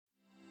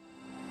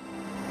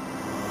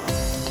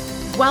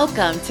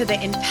Welcome to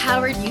the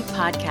Empowered You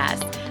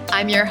Podcast.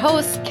 I'm your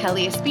host,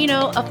 Kelly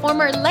Espino, a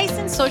former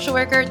licensed social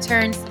worker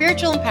turned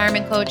spiritual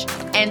empowerment coach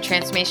and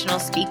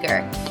transformational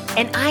speaker.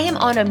 And I am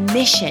on a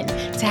mission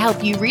to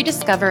help you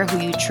rediscover who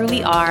you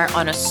truly are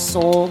on a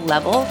soul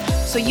level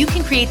so you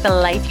can create the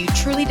life you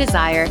truly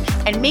desire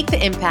and make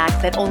the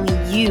impact that only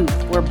you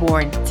were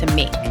born to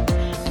make.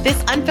 This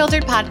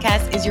unfiltered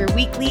podcast is your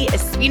weekly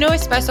Espino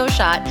Espresso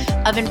shot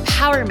of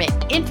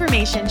empowerment,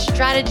 information,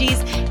 strategies,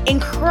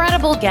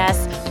 incredible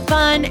guests,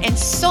 fun, and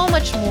so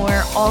much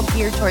more, all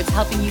geared towards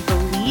helping you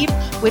believe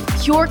with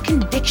pure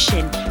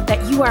conviction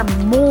that you are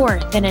more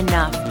than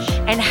enough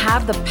and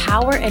have the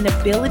power and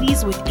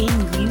abilities within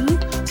you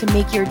to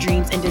make your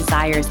dreams and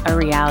desires a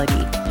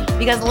reality.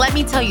 Because let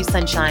me tell you,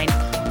 sunshine,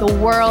 the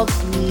world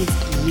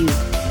needs you.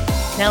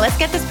 Now let's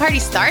get this party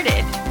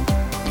started.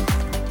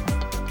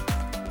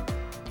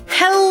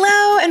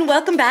 Hello and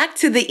welcome back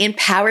to the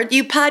Empowered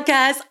You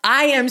Podcast.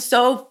 I am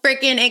so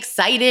freaking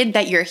excited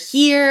that you're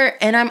here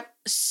and I'm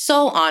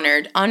so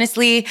honored.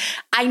 Honestly,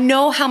 I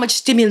know how much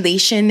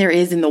stimulation there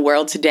is in the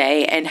world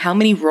today and how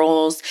many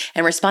roles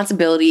and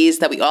responsibilities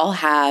that we all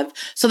have.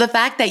 So the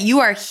fact that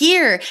you are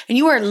here and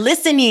you are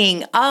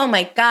listening, oh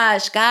my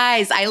gosh,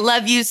 guys, I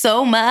love you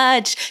so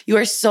much. You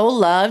are so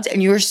loved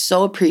and you are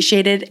so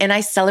appreciated. And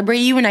I celebrate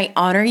you and I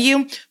honor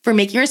you for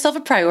making yourself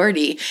a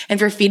priority and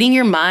for feeding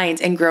your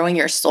mind and growing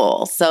your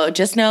soul. So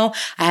just know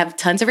I have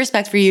tons of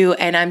respect for you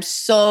and I'm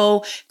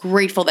so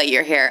grateful that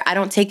you're here. I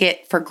don't take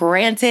it for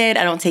granted.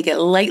 I don't take it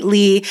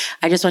lightly.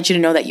 I just want you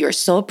to know that you're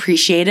so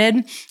appreciated.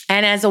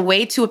 And as a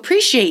way to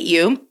appreciate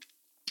you,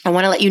 I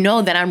want to let you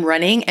know that I'm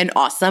running an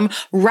awesome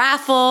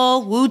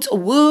raffle, woot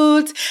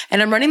woot. And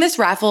I'm running this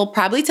raffle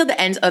probably till the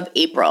end of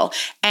April.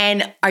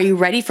 And are you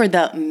ready for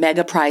the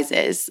mega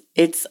prizes?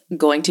 It's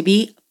going to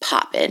be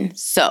poppin'.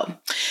 So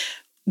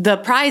the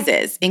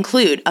prizes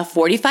include a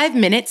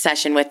 45-minute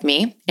session with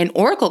me, an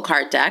oracle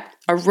card deck,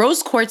 a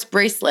rose quartz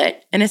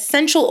bracelet, an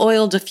essential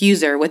oil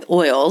diffuser with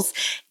oils,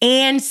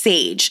 and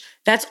sage.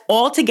 That's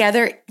all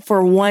together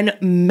for one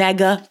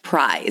mega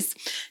prize.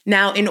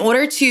 Now, in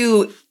order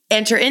to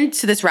enter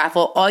into this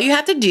raffle, all you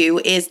have to do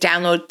is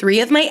download 3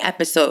 of my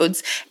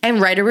episodes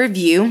and write a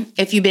review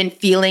if you've been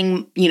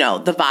feeling,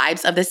 the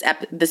vibes of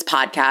this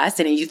podcast.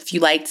 And if you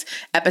liked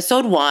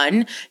episode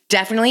 1,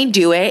 definitely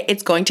do it.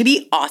 It's going to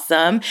be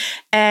awesome.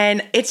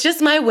 And it's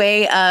just my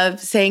way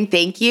of saying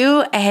thank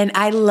you. And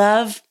I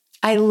love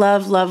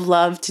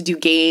to do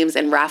games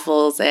and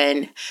raffles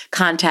and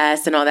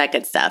contests and all that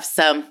good stuff.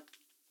 So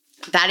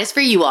that is for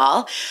you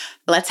all.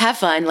 Let's have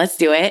fun. Let's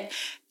do it.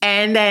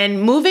 And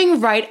then moving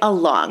right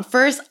along.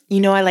 First,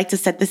 I like to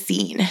set the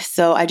scene.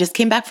 So I just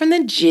came back from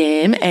the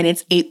gym and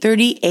it's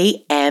 8:30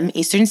 a.m.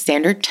 Eastern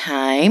Standard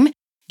Time.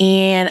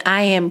 And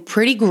I am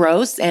pretty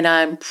gross and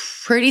I'm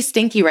pretty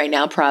stinky right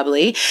now,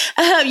 probably.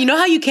 You know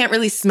how you can't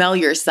really smell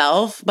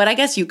yourself, but I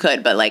guess you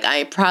could, but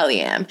I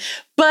probably am.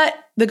 But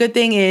the good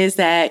thing is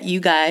that you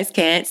guys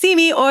can't see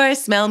me or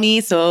smell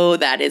me. So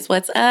that is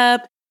what's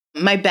up.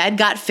 My bed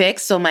got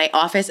fixed, so my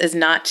office is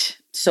not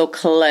so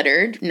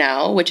cluttered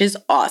now, which is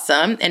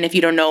awesome. And if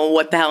you don't know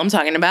what the hell I'm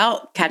talking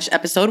about, catch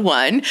episode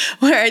 1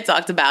 where I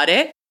talked about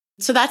it.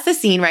 So that's the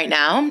scene right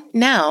now.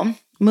 Now,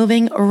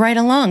 moving right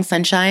along,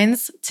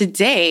 sunshines.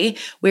 Today,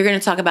 we're going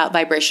to talk about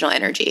vibrational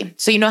energy.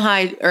 So you know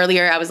how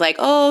earlier I was like,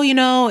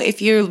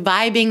 if you're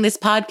vibing this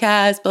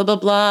podcast, blah, blah,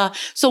 blah.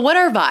 So what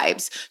are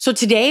vibes? So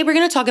today we're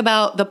going to talk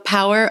about the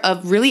power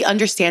of really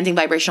understanding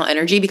vibrational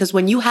energy, because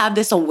when you have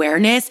this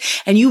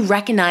awareness and you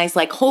recognize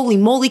holy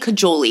moly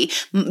cajoli,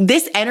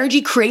 this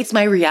energy creates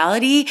my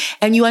reality,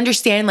 and you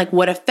understand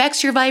what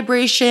affects your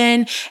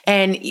vibration,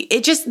 and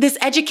this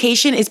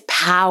education is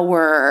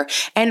power.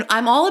 And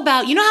I'm all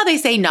about, how they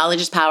say knowledge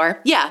is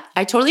power. Yeah,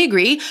 I totally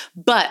agree.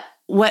 But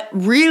what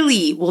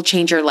really will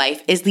change your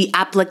life is the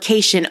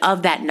application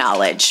of that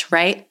knowledge,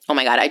 right? Oh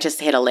my God, I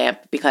just hit a lamp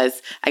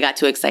because I got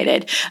too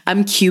excited.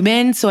 I'm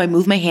Cuban, so I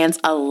move my hands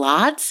a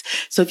lot.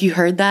 So if you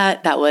heard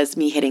that, that was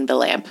me hitting the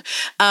lamp.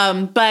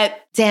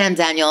 But damn,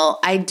 Daniel,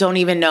 I don't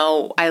even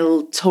know. I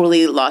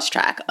totally lost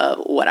track of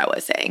what I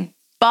was saying.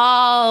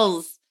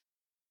 Balls.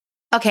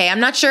 Okay,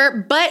 I'm not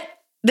sure, but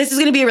this is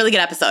going to be a really good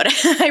episode.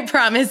 I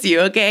promise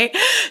you, okay?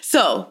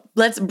 So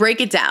let's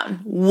break it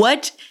down.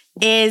 What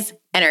is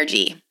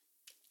energy?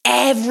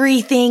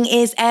 Everything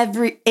is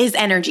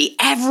energy.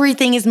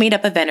 Everything is made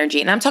up of energy.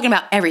 And I'm talking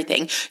about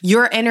everything.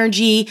 Your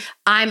energy,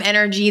 I'm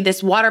energy,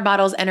 this water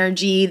bottle's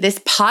energy, this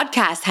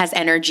podcast has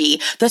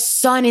energy, the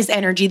sun is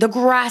energy, the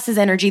grass is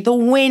energy, the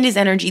wind is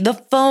energy, the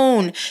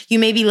phone you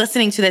may be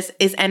listening to this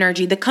is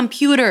energy, the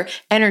computer,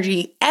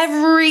 energy.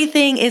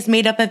 Everything is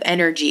made up of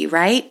energy,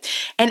 right?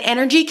 And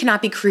energy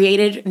cannot be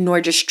created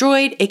nor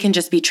destroyed. It can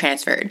just be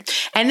transferred.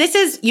 And this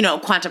is,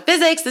 quantum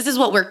physics. This is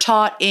what we're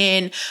taught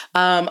in,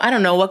 I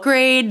don't know what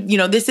grade.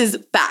 This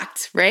is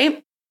fact,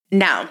 right?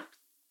 Now,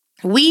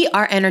 we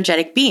are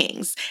energetic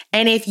beings.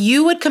 And if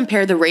you would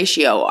compare the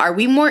ratio, are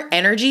we more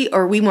energy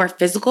or are we more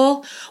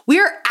physical? We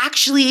are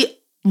actually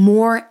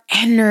more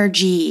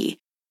energy.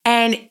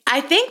 And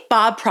I think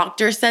Bob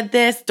Proctor said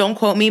this, don't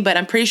quote me, but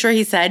I'm pretty sure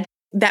he said,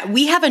 that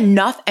we have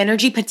enough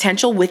energy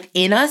potential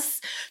within us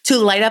to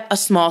light up a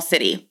small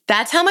city.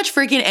 That's how much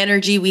freaking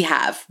energy we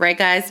have, right,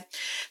 guys?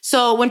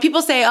 So when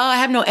people say, oh, I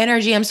have no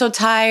energy, I'm so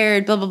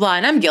tired, blah, blah, blah,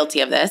 and I'm guilty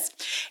of this,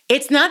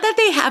 it's not that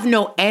they have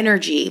no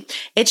energy.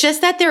 It's just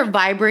that they're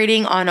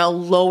vibrating on a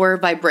lower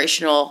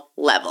vibrational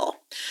level.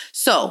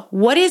 So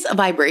what is a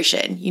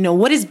vibration?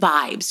 What is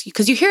vibes?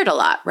 Because you hear it a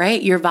lot,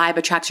 right? Your vibe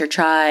attracts your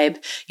tribe,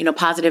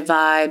 positive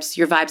vibes,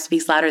 your vibe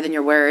speaks louder than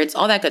your words,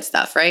 all that good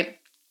stuff, right?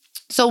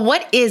 So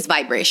what is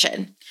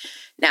vibration?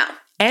 Now,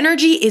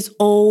 energy is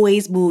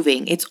always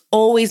moving. It's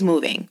always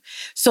moving.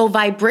 So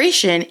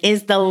vibration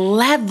is the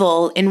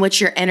level in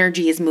which your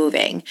energy is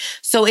moving.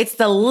 So it's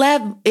the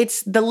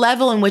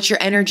level in which your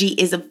energy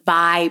is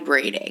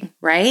vibrating,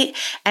 right?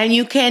 And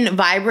you can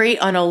vibrate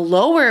on a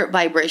lower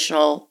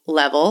vibrational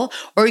level,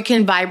 or you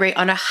can vibrate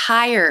on a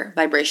higher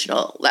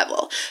vibrational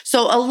level.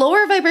 So a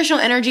lower vibrational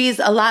energy is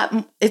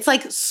it's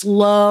like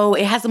slow.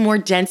 It has a more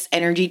dense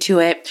energy to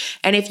it.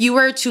 And if you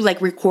were to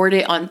record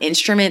it on an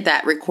instrument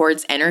that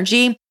records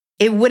energy,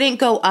 it wouldn't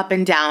go up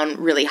and down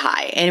really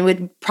high, and it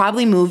would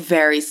probably move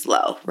very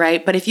slow,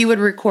 right? But if you would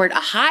record a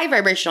high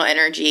vibrational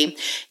energy,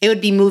 it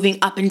would be moving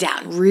up and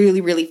down really,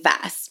 really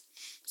fast.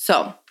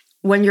 So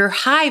when you're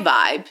high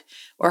vibe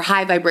or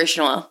high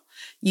vibrational,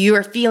 you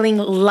are feeling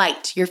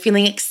light, you're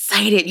feeling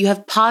excited, you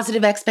have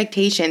positive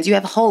expectations, you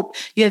have hope,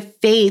 you have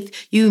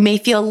faith, you may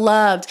feel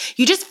loved,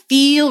 you just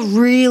feel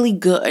really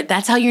good.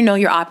 That's how you know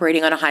you're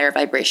operating on a higher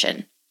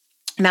vibration.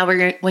 Now,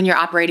 when you're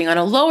operating on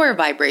a lower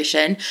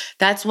vibration,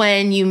 that's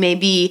when you may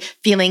be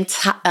feeling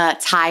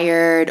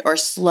tired or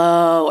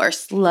slow or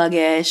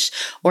sluggish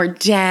or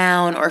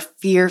down or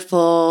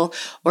fearful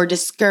or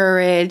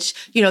discouraged,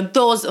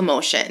 those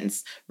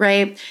emotions,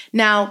 right?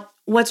 Now,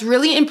 what's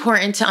really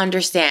important to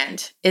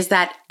understand is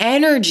that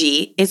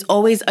energy is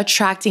always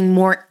attracting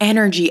more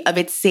energy of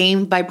its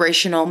same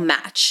vibrational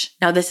match.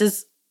 Now, this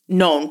is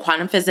known,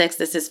 quantum physics,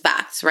 this is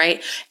facts,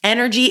 right?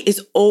 Energy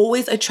is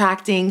always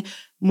attracting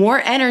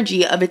more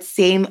energy of its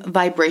same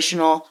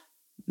vibrational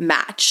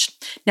match.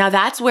 Now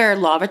that's where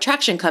law of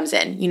attraction comes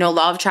in.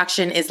 Law of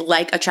attraction is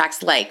like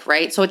attracts like,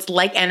 right? So it's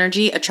like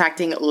energy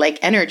attracting like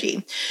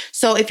energy.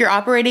 So if you're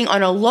operating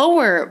on a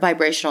lower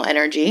vibrational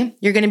energy,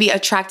 you're going to be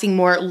attracting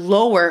more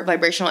lower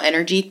vibrational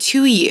energy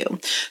to you.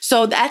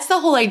 So that's the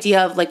whole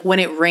idea of when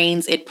it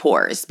rains, it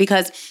pours.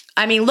 Because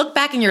look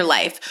back in your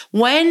life.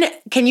 When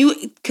can you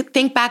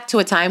think back to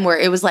a time where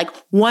it was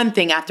one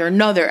thing after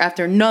another,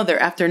 after another,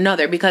 after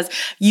another? Because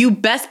you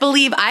best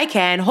believe I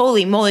can.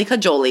 Holy moly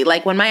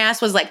cajoli. When my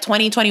ass was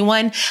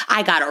 2021,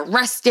 I got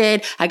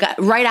arrested. I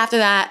got right after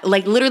that,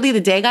 literally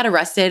the day I got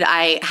arrested,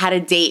 I had a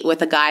date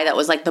with a guy that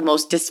was the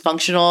most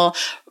dysfunctional,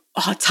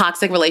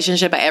 toxic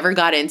relationship I ever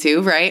got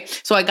into, right?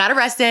 So I got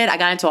arrested. I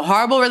got into a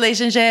horrible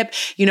relationship.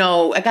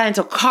 I got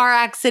into a car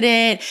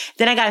accident.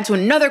 Then I got into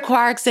another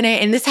car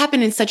accident. And this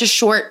happened in such a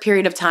short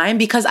period of time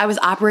because I was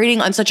operating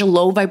on such a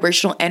low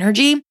vibrational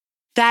energy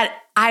that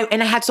I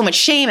had so much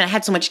shame and I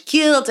had so much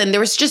guilt, and there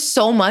was just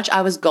so much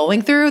I was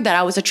going through that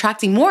I was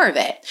attracting more of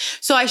it.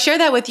 So I share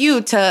that with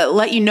you to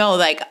let you know,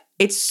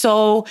 it's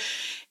so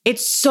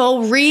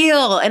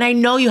real. And I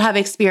know you have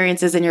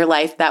experiences in your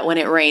life that when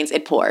it rains,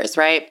 it pours,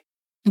 right?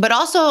 But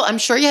also, I'm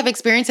sure you have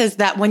experiences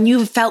that when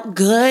you felt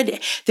good,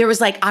 there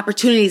was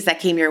opportunities that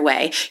came your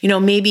way.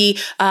 Maybe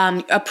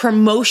a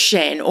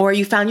promotion, or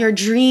you found your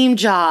dream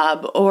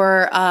job,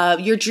 or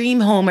your dream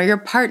home, or your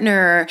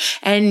partner,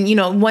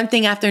 and one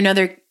thing after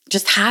another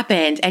just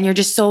happened, and you're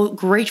just so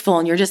grateful,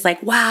 and you're just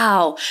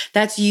wow,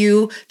 that's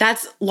you.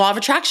 That's law of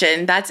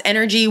attraction. That's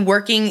energy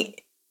working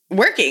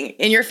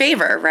in your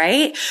favor,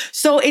 right?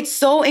 So it's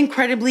so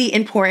incredibly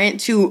important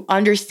to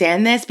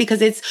understand this,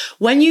 because it's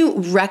when you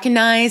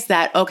recognize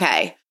that,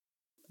 okay,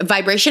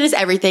 vibration is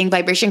everything,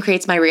 vibration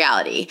creates my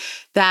reality,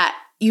 that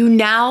you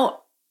now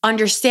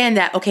understand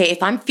that, okay,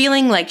 if I'm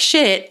feeling like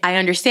shit, I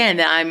understand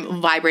that I'm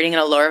vibrating in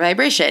a lower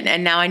vibration.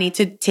 And now I need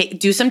to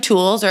do some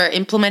tools or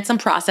implement some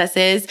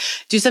processes,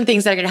 do some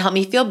things that are going to help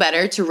me feel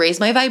better to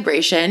raise my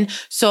vibration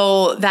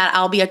so that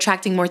I'll be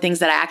attracting more things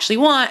that I actually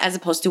want as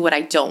opposed to what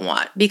I don't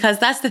want. Because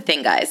that's the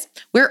thing, guys.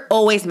 We're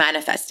always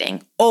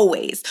manifesting.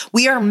 Always.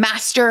 We are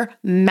master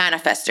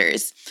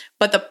manifestors.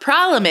 But the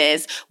problem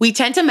is we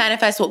tend to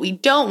manifest what we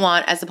don't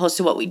want as opposed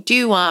to what we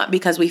do want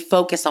because we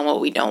focus on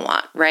what we don't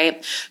want,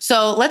 right?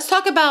 So let's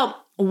talk about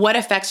what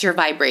affects your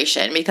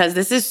vibration, because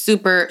this is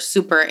super,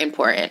 super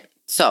important.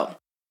 So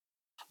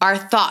our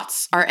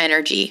thoughts are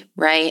energy,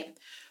 right?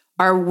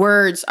 Our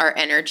words are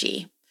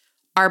energy.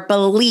 Our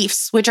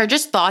beliefs, which are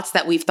just thoughts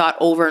that we've thought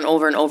over and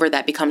over and over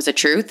that becomes a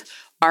truth,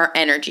 our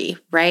energy,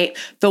 right?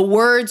 The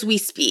words we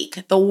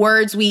speak, the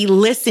words we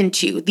listen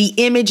to, the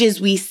images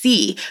we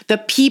see, the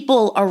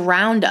people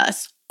around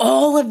us,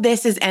 all of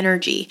this is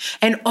energy.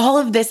 And all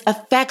of this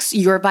affects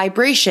your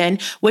vibration,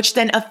 which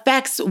then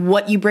affects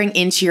what you bring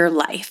into your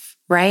life,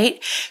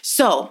 right?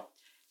 So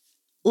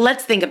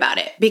let's think about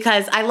it,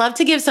 because I love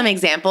to give some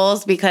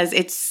examples because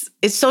it's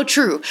It's so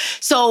true.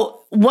 So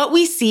what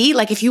we see,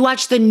 like if you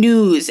watch the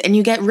news and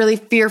you get really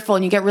fearful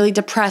and you get really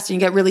depressed and you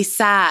get really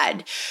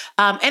sad,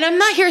 and I'm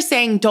not here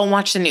saying don't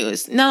watch the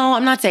news. No,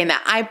 I'm not saying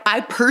that.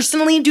 I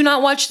personally do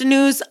not watch the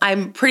news.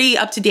 I'm pretty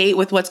up to date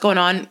with what's going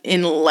on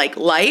in like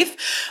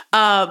life,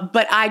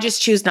 but I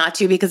just choose not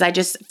to because I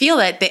just feel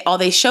that all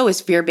they show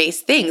is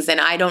fear-based things, and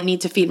I don't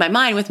need to feed my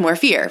mind with more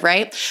fear,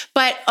 right?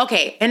 But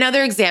okay,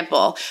 another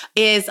example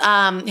is,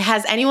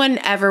 has anyone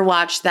ever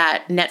watched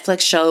that Netflix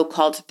show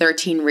called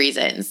 13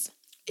 Reasons?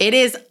 It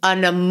is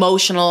an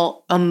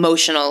emotional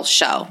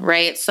show,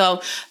 right?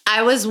 So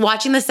I was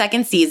watching the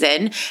second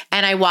season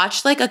and I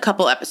watched like a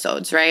couple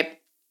episodes, right?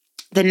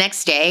 The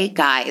next day,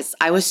 guys,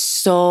 I was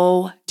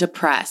so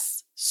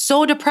depressed.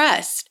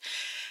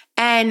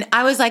 And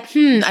I was like,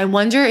 I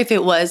wonder if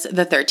it was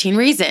the 13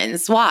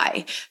 reasons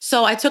why.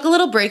 So I took a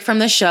little break from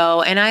the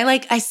show and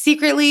I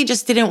secretly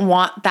just didn't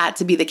want that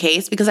to be the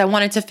case because I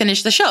wanted to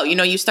finish the show. You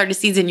know, you start a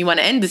season, you want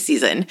to end the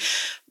season.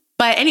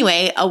 But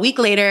anyway, a week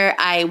later,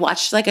 I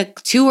watched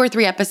like 2 or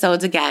 3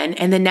 episodes again.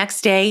 And the next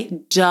day,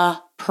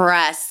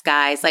 depressed,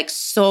 guys, like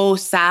so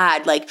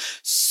sad, like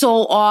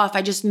so off.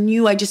 I just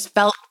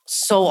felt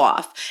so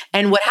off.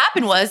 And what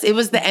happened was it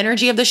was the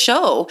energy of the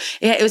show.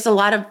 It was a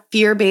lot of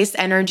fear-based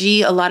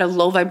energy, a lot of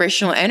low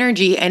vibrational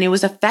energy, and it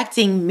was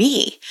affecting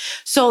me.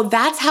 So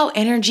that's how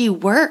energy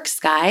works,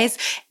 guys.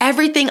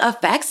 Everything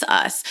affects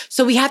us.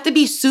 So we have to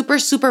be super,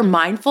 super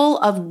mindful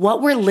of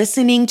what we're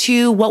listening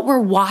to, what we're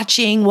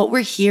watching, what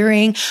we're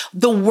hearing,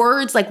 the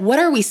words, like what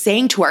are we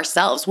saying to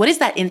ourselves? What is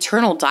that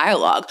internal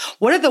dialogue?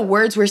 What are the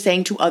words we're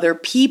saying to other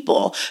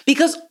people?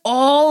 Because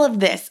all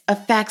of this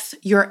affects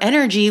your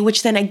energy,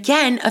 which then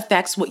again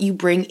affects what you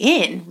bring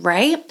in,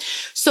 right?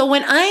 So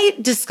when I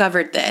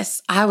discovered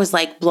this, I was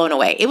like blown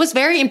away. It was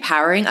very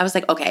empowering. I was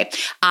like, okay,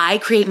 I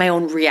create my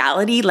own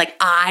reality. Like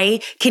I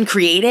can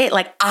create it.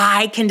 Like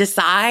I can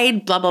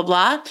decide, blah, blah,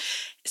 blah.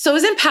 So it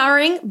was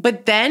empowering,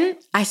 but then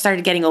I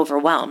started getting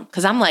overwhelmed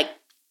because I'm like,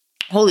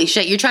 holy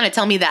shit, you're trying to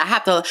tell me that I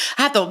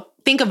have to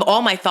think of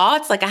all my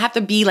thoughts. Like I have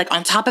to be like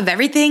on top of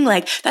everything.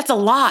 Like that's a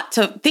lot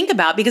to think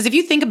about because if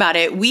you think about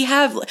it, we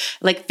have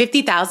like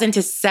 50,000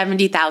 to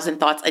 70,000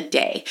 thoughts a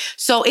day.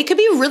 So it could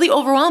be really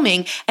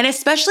overwhelming. And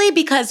especially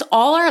because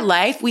all our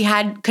life we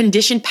had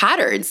conditioned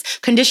patterns,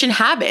 conditioned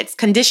habits,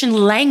 conditioned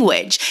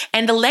language.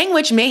 And the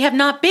language may have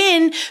not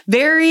been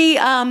very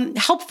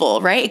helpful,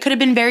 right? It could have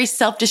been very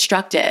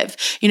self-destructive.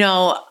 You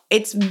know,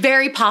 it's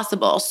very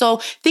possible. So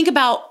think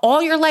about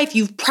all your life,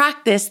 you've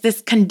practiced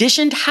this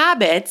conditioned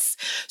habits.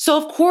 So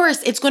of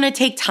course, it's going to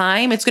take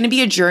time. It's going to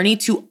be a journey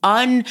to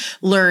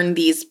unlearn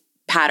these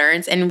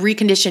patterns and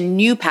recondition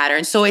new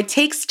patterns. So it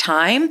takes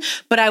time,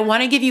 but I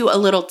want to give you a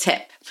little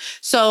tip.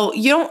 So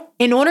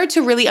in order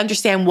to really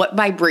understand what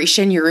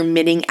vibration you're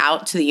emitting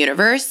out to the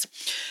universe,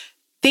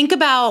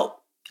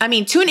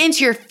 tune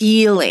into your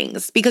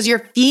feelings because your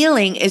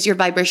feeling is your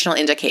vibrational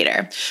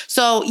indicator.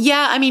 So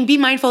be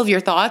mindful of your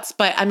thoughts,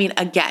 but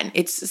again,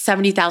 it's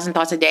 70,000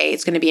 thoughts a day.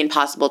 It's going to be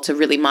impossible to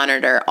really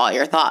monitor all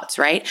your thoughts,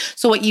 right?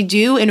 So what you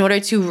do in order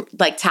to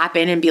like tap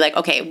in and be like,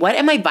 okay, what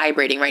am I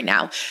vibrating right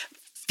now?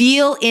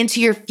 Feel into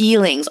your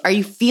feelings. Are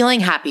you feeling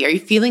happy? Are you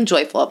feeling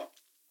joyful?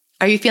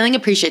 Are you feeling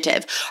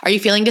appreciative? Are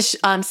you feeling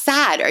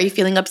sad? Are you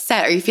feeling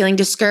upset? Are you feeling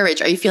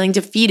discouraged? Are you feeling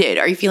defeated?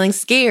 Are you feeling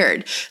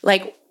scared?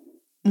 Like,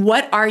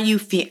 what are you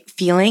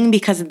feeling?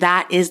 Because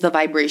that is the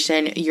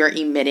vibration you're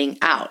emitting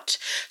out.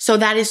 So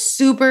that is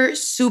super,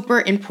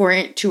 super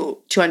important to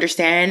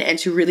understand and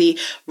to really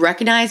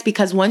recognize,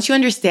 because once you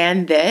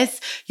understand this,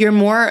 you're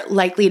more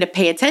likely to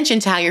pay attention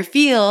to how you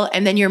feel,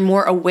 and then you're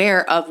more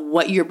aware of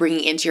what you're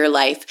bringing into your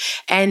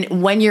life.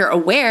 And when you're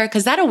aware,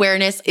 because that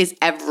awareness is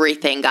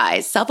everything,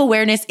 guys.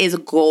 Self-awareness is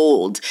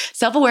gold.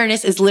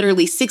 Self-awareness is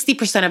literally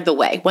 60% of the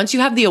way. Once you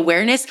have the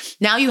awareness,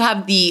 now you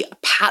have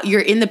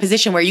you're in the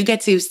position where you get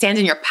to stand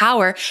in your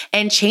power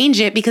and change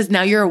it, because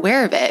now you're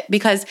aware of it.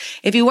 Because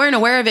if you weren't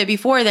aware of it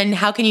before, then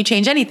how can you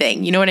change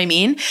anything? You know what I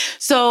mean?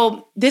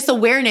 So this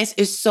awareness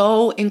is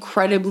so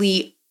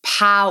incredibly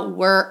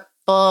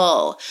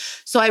powerful.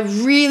 So I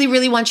really,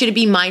 really want you to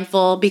be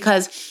mindful,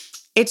 because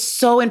it's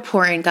so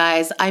important,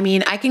 guys. I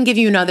can give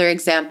you another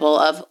example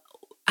of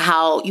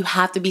how you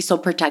have to be so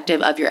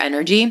protective of your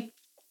energy.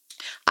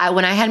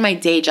 When I had my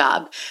day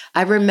job,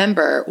 I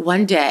remember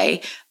one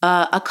day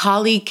a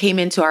colleague came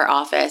into our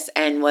office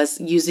and was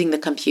using the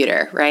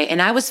computer, right?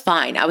 And I was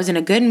fine. I was in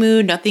a good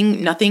mood.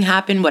 Nothing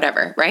happened,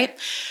 whatever, right?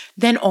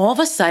 Then all of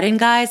a sudden,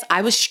 guys,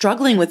 I was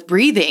struggling with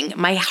breathing.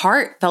 My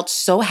heart felt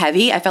so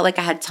heavy. I felt like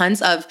I had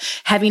tons of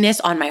heaviness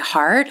on my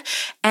heart,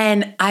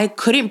 and I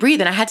couldn't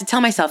breathe. And I had to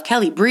tell myself,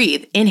 Kelly,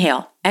 breathe,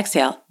 inhale,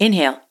 exhale,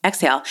 inhale,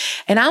 exhale.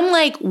 And I'm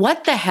like,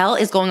 what the hell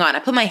is going on? I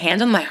put my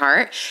hand on my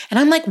heart and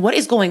I'm like, what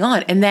is going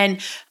on? And then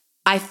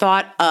I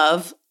thought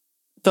of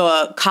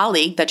the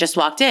colleague that just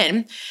walked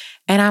in,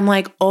 and I'm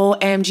like,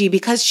 OMG,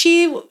 because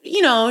she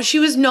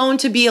was known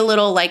to be a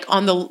little like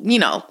on the,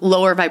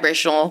 lower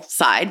vibrational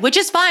side, which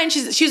is fine.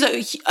 She's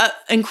a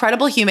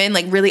incredible human.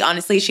 Like, really,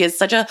 honestly, she has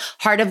such a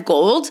heart of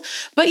gold,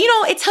 but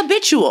it's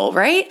habitual,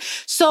 right?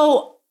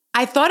 So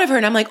I thought of her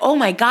and I'm like, oh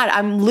my God,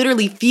 I'm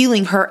literally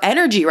feeling her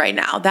energy right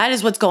now. That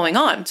is what's going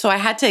on. So I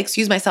had to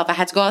excuse myself. I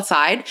had to go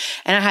outside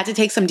and I had to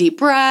take some deep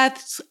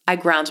breaths. I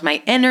ground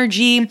my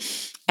energy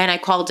and I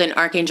called in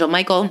Archangel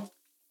Michael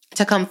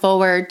to come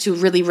forward to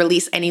really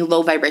release any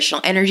low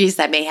vibrational energies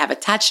that may have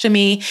attached to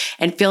me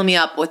and fill me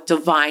up with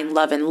divine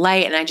love and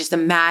light. And I just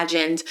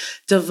imagined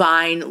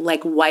divine,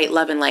 like white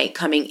love and light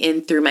coming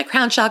in through my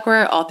crown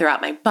chakra, all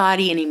throughout my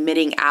body and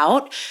emitting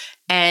out.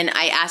 And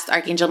I asked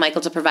Archangel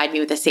Michael to provide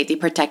me with a safety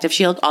protective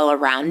shield all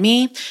around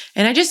me.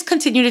 And I just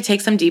continued to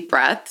take some deep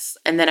breaths.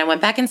 And then I went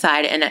back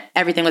inside and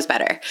everything was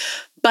better.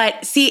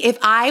 But see, if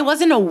I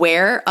wasn't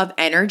aware of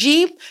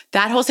energy,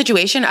 that whole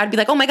situation, I'd be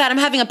like, oh my God, I'm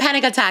having a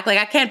panic attack. Like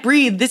I can't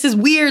breathe. This is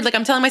weird. Like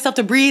I'm telling myself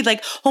to breathe.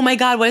 Like, oh my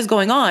God, what is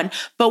going on?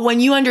 But when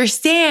you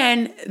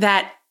understand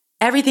that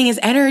everything is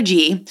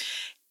energy,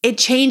 it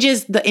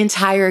changes the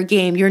entire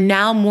game. You're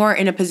now more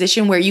in a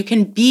position where you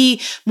can be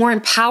more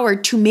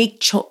empowered to make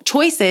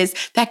choices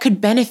that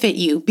could benefit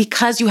you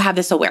because you have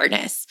this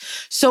awareness.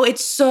 So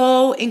it's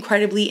so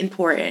incredibly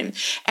important.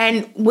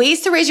 And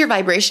ways to raise your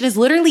vibration is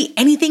literally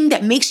anything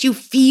that makes you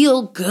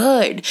feel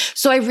good.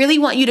 So I really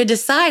want you to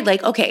decide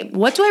like, okay,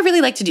 what do I really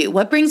like to do?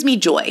 What brings me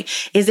joy?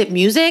 Is it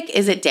music?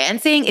 Is it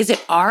dancing? Is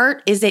it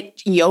art? Is it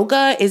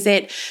yoga? Is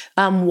it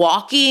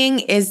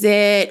walking? Is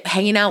it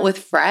hanging out with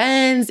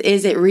friends?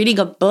 Is it reading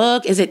a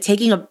book? Is it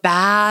taking a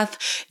bath?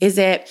 Is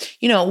it,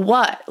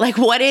 what? Like,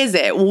 what is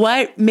it?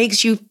 What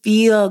makes you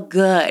feel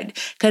good?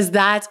 Because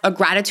that's a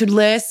gratitude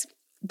list.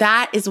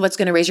 That is what's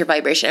going to raise your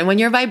vibration. And when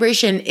your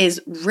vibration is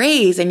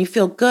raised and you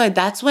feel good,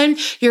 that's when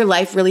your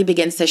life really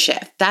begins to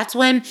shift. That's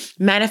when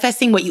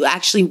manifesting what you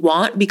actually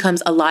want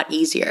becomes a lot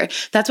easier.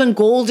 That's when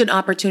golden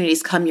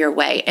opportunities come your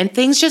way and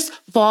things just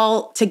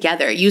fall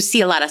together. You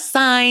see a lot of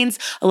signs,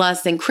 a lot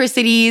of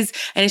synchronicities,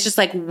 and it's just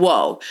like,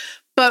 whoa.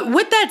 But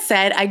with that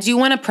said, I do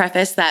want to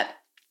preface that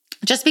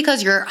just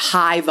because you're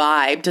high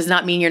vibe does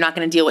not mean you're not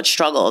going to deal with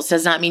struggles,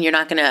 does not mean you're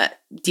not going to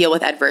deal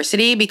with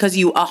adversity, because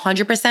you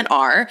 100%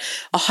 are,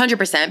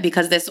 100%,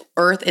 because this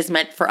earth is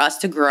meant for us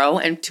to grow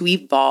and to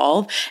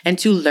evolve and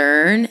to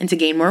learn and to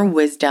gain more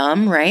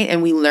wisdom, right?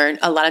 And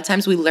a lot of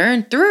times we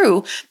learn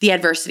through the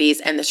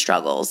adversities and the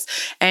struggles.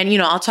 And,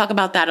 I'll talk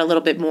about that a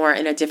little bit more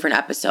in a different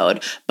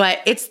episode, but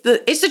it's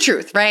the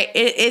truth, right?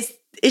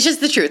 It's just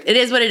the truth. It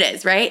is what it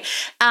is, right?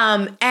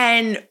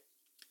 And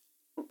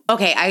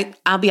okay,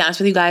 I'll be honest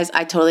with you guys.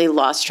 I totally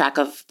lost track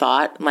of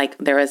thought. Like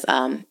there was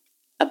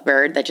a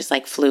bird that just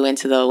like flew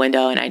into the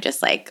window and I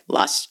just like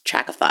lost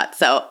track of thought.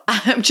 So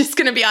I'm just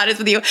going to be honest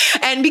with you.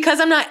 And because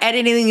I'm not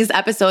editing these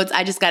episodes,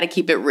 I just got to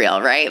keep it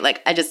real, right?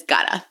 Like I just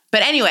gotta.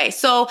 But anyway,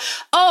 so,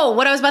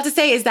 what I was about to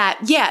say is that,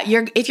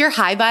 if you're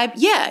high vibe,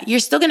 you're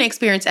still going to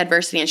experience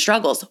adversity and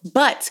struggles,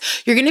 but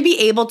you're going to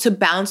be able to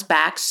bounce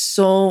back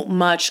so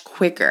much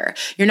quicker.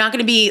 You're not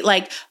going to be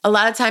like, a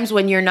lot of times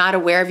when you're not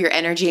aware of your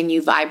energy and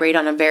you vibrate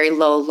on a very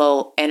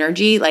low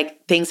energy,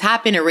 like things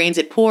happen, it rains,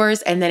 it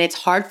pours, and then it's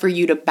hard for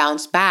you to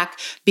bounce back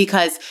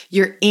because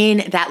you're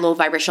in that low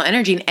vibrational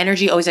energy, and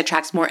energy always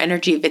attracts more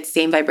energy if it's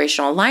same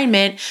vibrational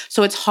alignment.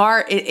 So it's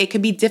hard. It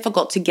could be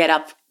difficult to get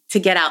out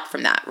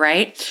from that,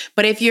 right?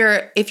 But if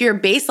your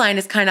baseline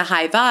is kind of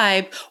high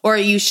vibe, or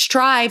you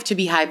strive to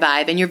be high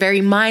vibe and you're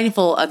very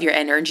mindful of your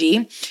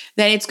energy,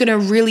 then it's going to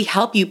really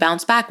help you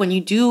bounce back when you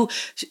do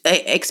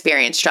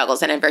experience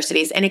struggles and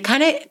adversities. And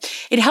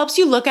it helps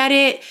you look at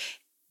it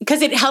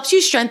because it helps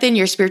you strengthen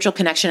your spiritual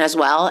connection as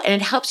well. And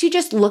it helps you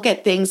just look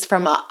at things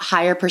from a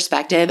higher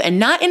perspective, and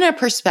not in a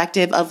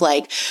perspective of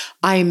like,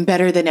 I'm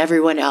better than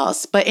everyone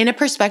else, but in a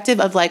perspective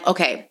of like,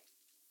 okay,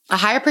 a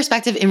higher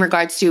perspective in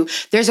regards to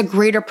there's a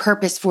greater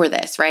purpose for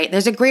this, right?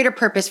 There's a greater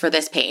purpose for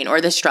this pain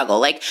or this struggle.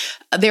 Like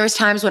there was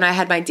times when I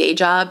had my day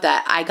job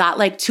that I got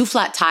like 2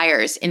 flat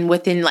tires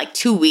within like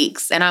 2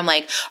 weeks. And I'm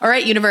like, all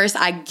right, universe,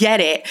 I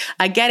get it.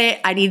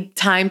 I need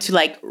time to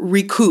like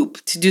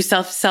recoup, to do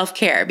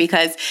self-care,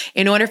 because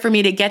in order for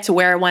me to get to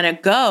where I want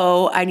to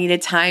go, I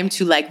needed time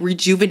to like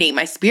rejuvenate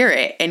my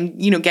spirit and,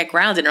 get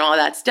grounded and all of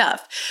that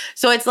stuff.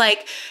 So it's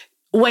like,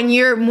 when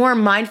you're more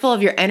mindful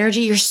of your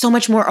energy, you're so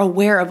much more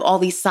aware of all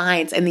these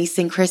signs and these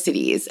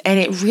synchronicities. And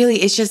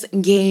it's just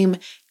game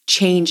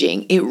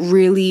changing. It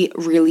really,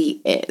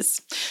 really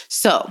is.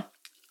 So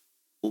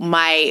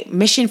my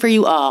mission for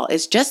you all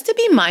is just to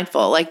be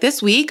mindful. Like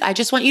this week, I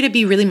just want you to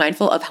be really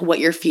mindful of what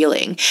you're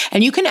feeling.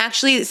 And you can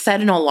actually set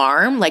an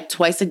alarm like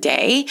twice a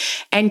day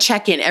and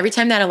check in. Every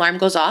time that alarm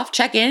goes off,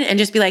 check in and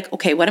just be like,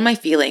 okay, what am I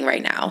feeling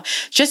right now?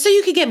 Just so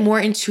you can get more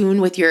in tune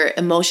with your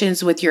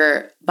emotions, with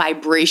your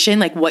vibration,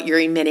 like what you're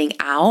emitting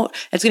out.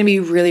 It's going to be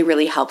really,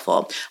 really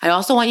helpful. I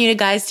also want you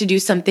guys to do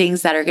some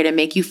things that are going to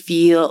make you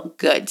feel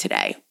good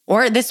today,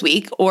 or this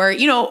week, or,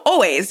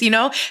 always,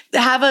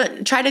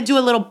 try to do a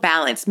little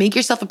balance, make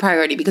yourself a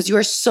priority, because you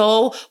are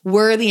so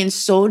worthy and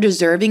so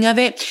deserving of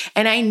it.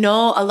 And I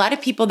know a lot of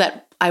people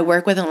that I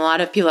work with and a lot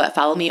of people that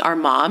follow me are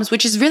moms,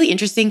 which is really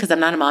interesting because I'm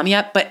not a mom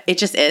yet, but it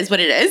just is what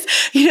it is,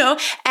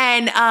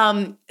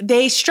 and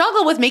they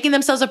struggle with making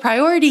themselves a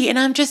priority. And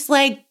I'm just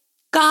like,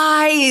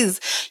 guys,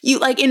 you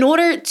like, in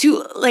order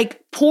to like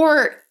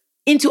pour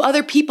into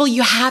other people,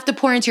 you have to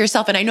pour into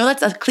yourself. And I know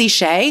that's a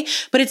cliche,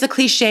 but it's a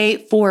cliche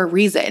for a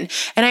reason.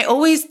 And I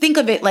always think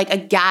of it like a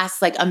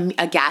gas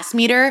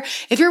meter.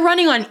 If you're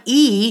running on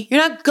E, you're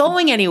not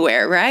going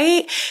anywhere,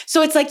 right?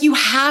 So it's like you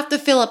have to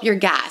fill up your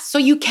gas so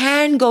you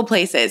can go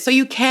places, so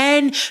you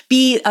can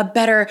be a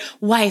better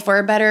wife or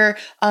a better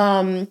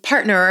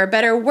partner or a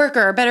better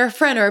worker or a better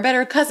friend or a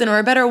better cousin or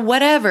a better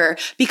whatever,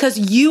 because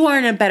you are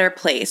in a better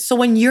place. So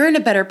when you're in a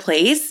better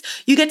place,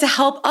 you get to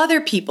help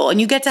other people and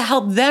you get to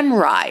help them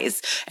rise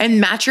and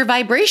match your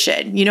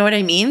vibration. You know what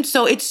I mean?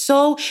 So it's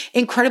so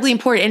incredibly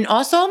important. And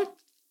also,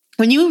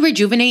 when you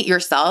rejuvenate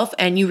yourself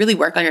and you really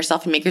work on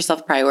yourself and make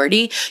yourself a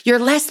priority, you're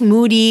less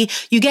moody,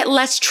 you get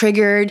less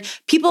triggered.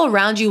 People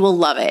around you will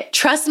love it.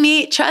 Trust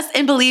me, trust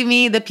and believe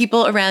me, the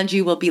people around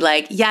you will be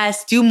like,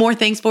 yes, do more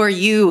things for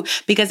you,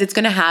 because it's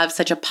going to have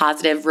such a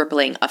positive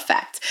rippling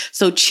effect.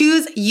 So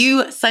choose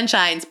you,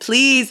 sunshines.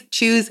 Please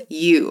choose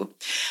you.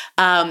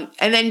 And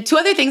then 2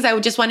 other things I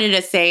just wanted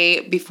to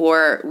say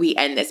before we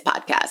end this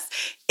podcast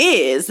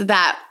is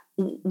that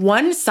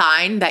one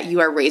sign that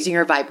you are raising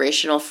your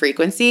vibrational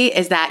frequency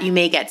is that you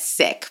may get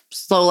sick.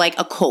 So like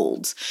a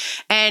cold.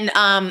 And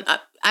I'm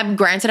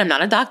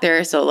not a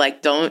doctor, so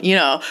like don't,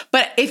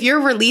 but if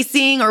you're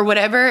releasing or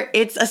whatever,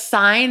 it's a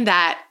sign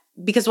that,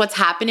 because what's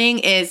happening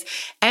is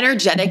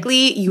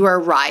energetically you are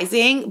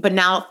rising, but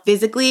now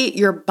physically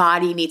your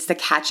body needs to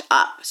catch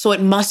up. So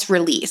it must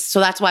release. So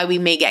that's why we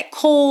may get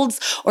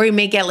colds or you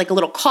may get like a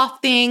little cough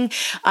thing.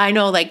 I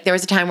know like there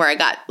was a time where I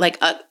got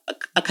like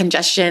a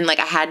congestion. Like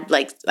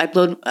I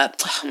blew,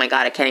 oh my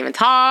God, I can't even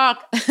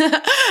talk.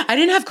 I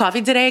didn't have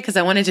coffee today because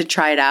I wanted to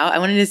try it out. I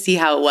wanted to see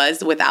how it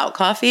was without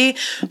coffee.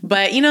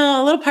 But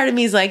a little part of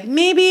me is like,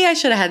 maybe I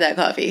should have had that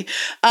coffee.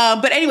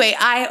 But anyway,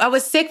 I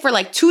was sick for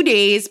like 2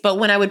 days, but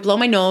when I would blow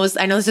my nose,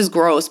 I know this is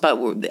gross, but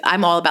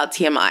I'm all about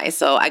TMI.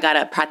 So I got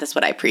to practice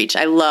what I preach.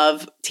 I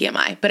love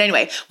TMI. But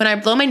anyway, when I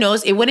blow my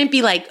nose, it wouldn't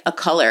be like a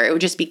color. It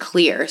would just be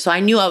clear. So I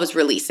knew I was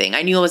releasing.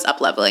 I knew I was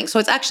up leveling. So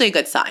it's actually a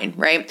good sign,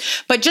 right?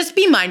 But just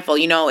be mindful,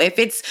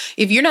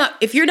 if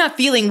you're not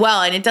feeling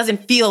well and it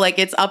doesn't feel like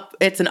it's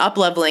an up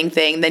leveling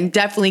thing, then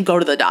definitely go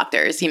to the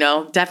doctors,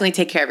 definitely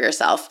take care of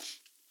yourself.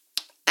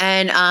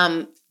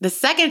 And, the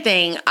second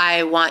thing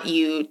I want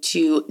you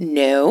to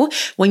know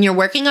when you're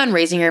working on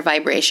raising your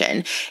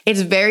vibration, it's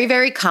very,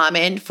 very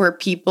common for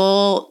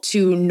people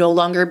to no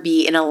longer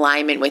be in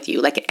alignment with you,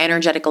 like an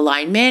energetic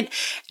alignment,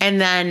 and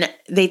then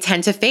they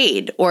tend to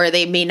fade, or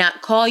they may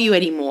not call you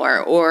anymore,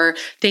 or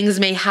things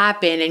may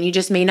happen and you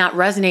just may not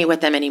resonate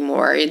with them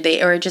anymore. Or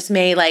it just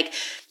may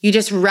you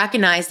just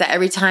recognize that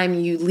every time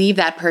you leave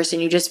that person,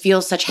 you just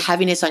feel such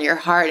heaviness on your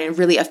heart and it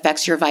really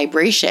affects your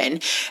vibration.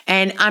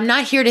 And I'm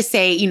not here to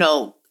say,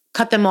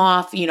 cut them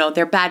off,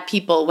 they're bad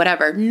people,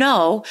 whatever.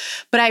 No,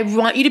 but I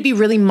want you to be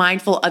really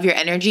mindful of your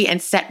energy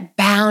and set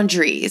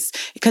boundaries,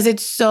 because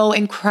it's so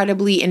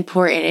incredibly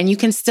important. And you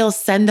can still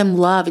send them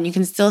love and you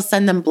can still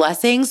send them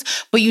blessings,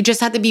 but you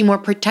just have to be more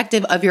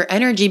protective of your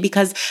energy,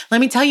 because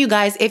let me tell you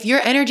guys, if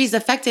your energy is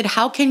affected,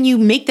 how can you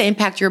make the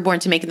impact you're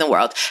born to make in the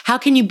world? How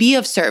can you be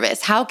of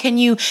service? How can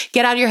you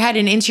get out of your head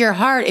and into your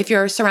heart if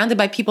you're surrounded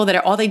by people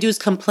that all they do is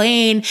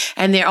complain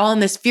and they're all in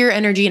this fear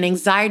energy and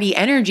anxiety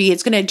energy?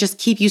 It's going to just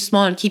keep you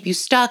small and keep you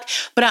stuck.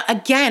 But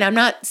again, I'm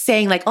not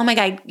saying like, oh my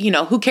God,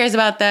 who cares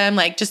about them?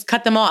 Like just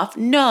cut them off.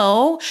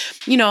 No,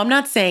 I'm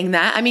not saying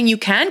that. I mean, you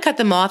can cut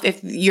them off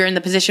if you're in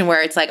the position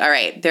where it's like, all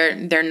right, they're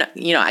not,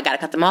 I got to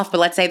cut them off. But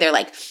let's say they're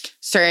like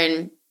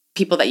certain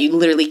people that you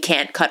literally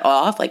can't cut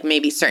off, like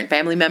maybe certain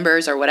family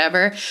members or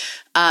whatever,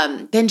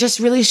 then just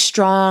really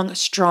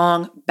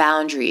strong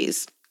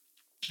boundaries.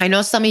 I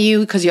know some of you,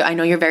 because I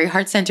know you're very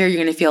heart-centered,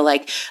 you're going to feel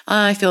like,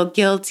 I feel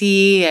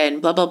guilty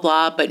and blah, blah,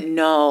 blah. But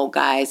no,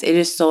 guys, it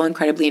is so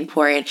incredibly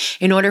important.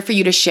 In order for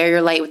you to share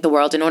your light with the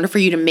world, in order for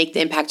you to make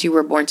the impact you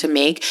were born to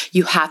make,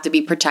 you have to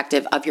be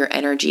protective of your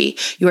energy.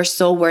 You are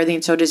so worthy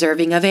and so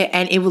deserving of it.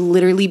 And it will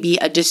literally be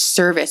a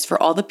disservice for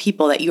all the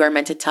people that you are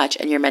meant to touch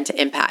and you're meant to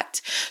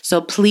impact. So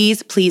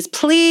please, please,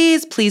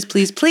 please, please,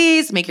 please,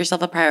 please make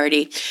yourself a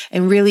priority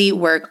and really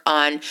work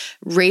on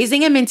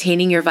raising and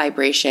maintaining your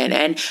vibration.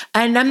 And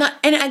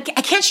I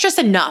can't stress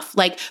enough,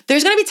 like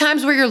there's going to be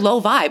times where you're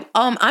low vibe.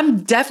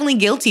 I'm definitely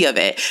guilty of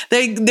it.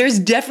 There's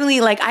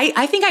definitely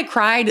I think I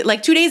cried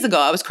like 2 days ago.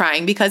 I was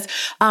crying because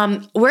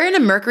we're in a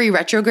Mercury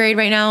retrograde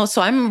right now.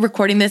 So I'm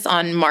recording this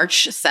on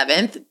March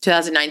 7th,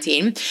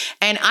 2019.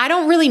 And I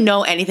don't really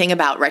know anything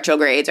about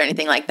retrogrades or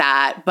anything like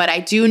that. But I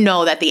do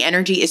know that the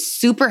energy is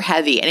super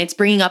heavy and it's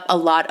bringing up a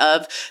lot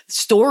of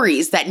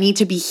stories that need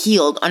to be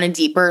healed on a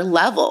deeper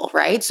level,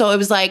 right? So it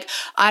was like,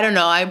 I don't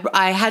know,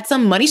 I had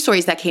some money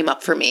stories that came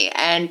up for me.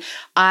 And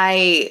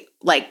I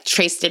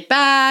traced it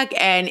back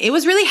and it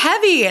was really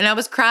heavy and I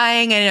was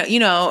crying and,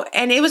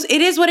 and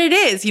it is what it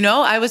is,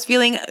 I was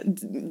feeling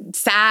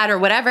sad or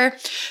whatever,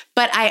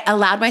 but I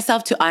allowed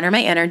myself to honor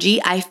my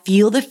energy. I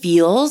feel the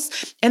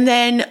feels. And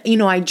then,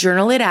 I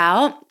journal it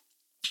out.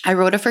 I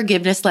wrote a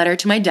forgiveness letter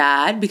to my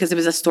dad because it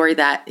was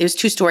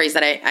two stories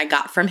that I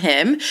got from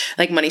him,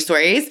 like money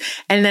stories.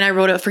 And then I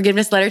wrote a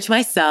forgiveness letter to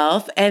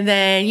myself. And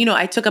then,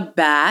 I took a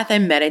bath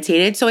and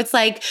meditated. So it's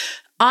like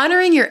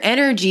honoring your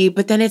energy,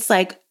 but then it's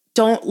like,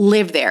 don't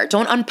live there.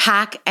 Don't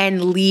unpack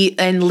and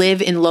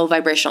live in low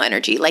vibrational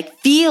energy. Like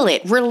feel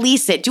it,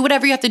 release it, do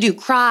whatever you have to do.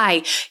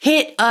 Cry,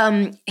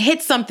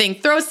 hit something,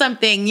 throw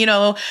something,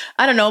 I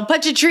don't know,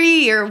 punch a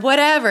tree or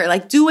whatever.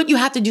 Like do what you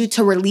have to do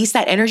to release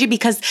that energy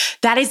because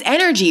that is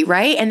energy,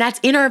 right? And that's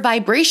inner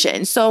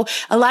vibration. So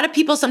a lot of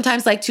people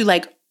sometimes like to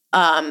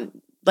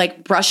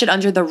brush it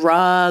under the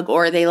rug,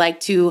 or they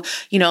like to,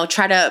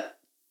 try to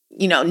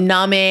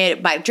numb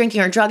it by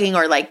drinking or drugging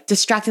or like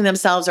distracting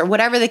themselves or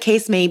whatever the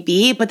case may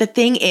be. But the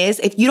thing is,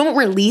 if you don't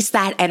release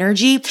that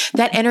energy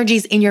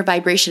is in your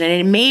vibration, and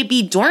it may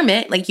be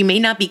dormant, like you may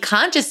not be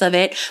conscious of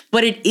it,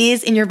 but it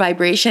is in your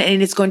vibration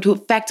and it's going to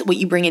affect what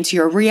you bring into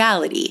your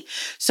reality.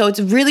 So it's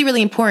really,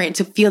 really important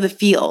to feel the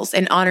feels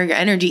and honor your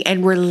energy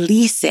and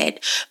release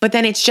it. But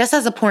then it's just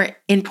as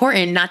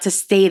important not to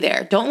stay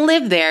there. Don't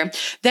live there.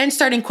 Then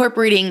start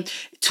incorporating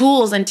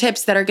tools and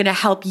tips that are going to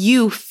help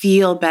you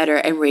feel better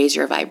and raise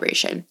your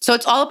vibration. So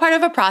it's all a part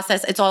of a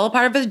process. It's all a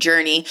part of a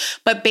journey.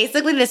 But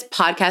basically this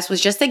podcast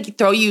was just to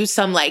throw you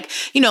some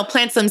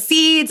plant some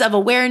seeds of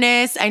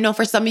awareness. I know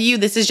for some of you,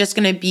 this is just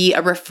going to be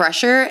a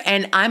refresher,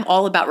 and I'm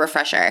all about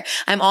refresher.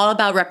 I'm all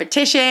about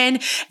repetition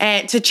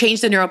and to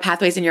change the neural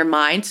pathways in your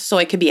mind so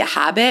it could be a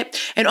habit.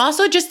 And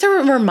also just to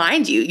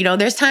remind you,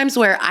 there's times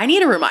where I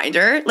need a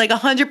reminder, like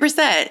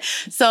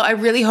 100%. So I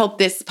really hope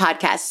this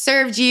podcast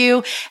served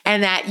you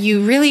and that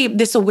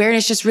this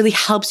awareness just really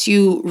helps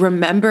you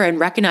remember and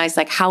recognize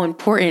like how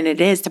important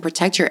it is to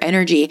protect your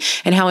energy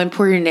and how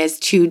important it is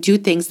to do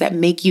things that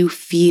make you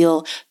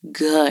feel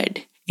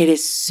good. It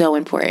is so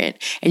important.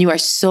 And you are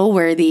so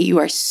worthy. You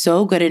are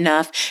so good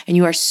enough and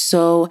you are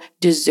so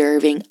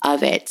deserving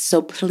of it.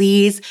 So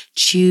please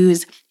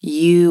choose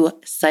you,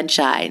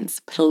 sunshines.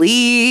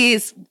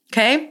 Please.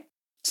 Okay.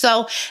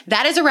 So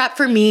that is a wrap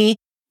for me.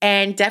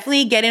 And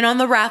definitely get in on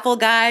the raffle,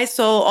 guys.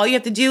 So all you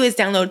have to do is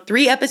download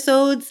 3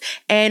 episodes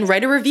and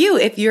write a review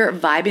if you're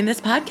vibing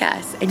this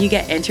podcast, and you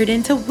get entered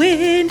in to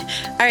win.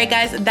 All right,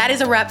 guys, that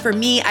is a wrap for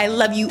me. I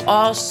love you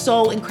all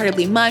so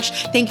incredibly much.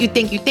 Thank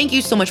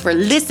you so much for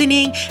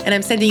listening. And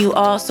I'm sending you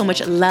all so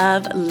much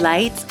love,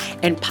 light,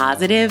 and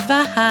positive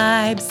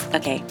vibes.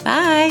 Okay,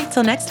 bye.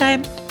 Till next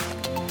time.